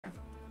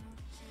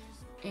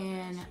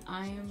And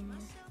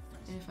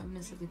if I'm in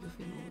a silly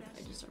goofy mood,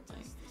 I just start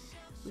playing.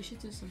 We should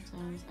do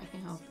sometimes. I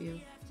can help you.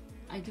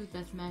 I do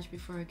deathmatch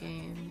before a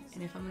game,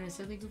 and if I'm in a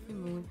silly goofy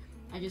mood,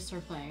 I just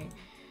start playing.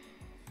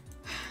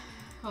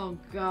 Oh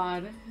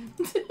god.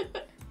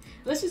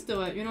 Let's just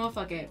do it. You know what?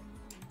 Fuck it.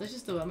 Let's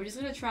just do it. We're just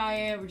gonna try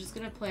it. We're just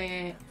gonna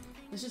play it.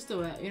 Let's just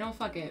do it. You know,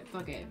 fuck it.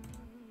 Fuck it.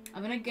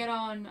 I'm gonna get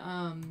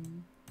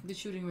on the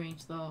shooting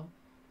range though.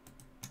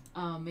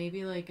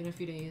 Maybe like in a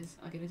few days.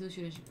 I'll get into the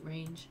shooting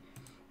range.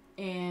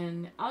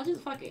 And I'll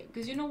just fuck it.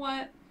 Because you know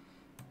what?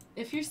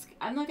 If you're...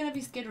 I'm not gonna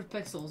be scared of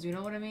pixels. You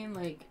know what I mean?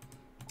 Like,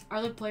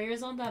 are the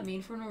players on that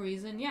mean for no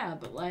reason? Yeah,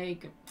 but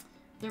like,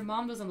 their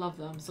mom doesn't love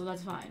them, so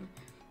that's fine.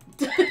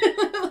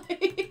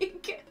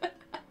 Like,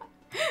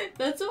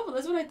 that's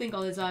what I think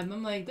all the time.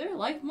 I'm like, their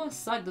life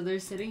must suck that they're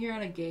sitting here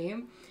on a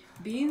game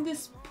being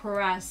this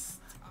pressed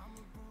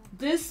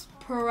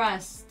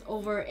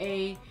over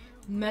a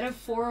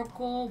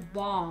metaphorical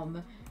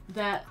bomb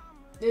that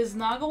is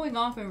not going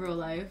off in real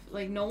life.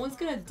 Like, no one's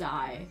gonna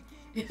die.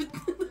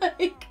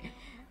 Like,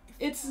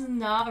 it's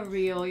not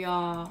real,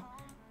 y'all.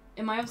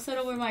 Am I upset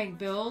over my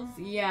builds?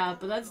 Yeah,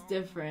 but that's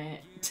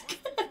different.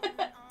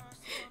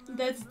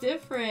 That's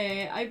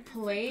different. I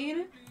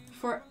played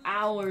for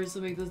hours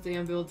to make those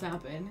damn builds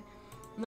happen.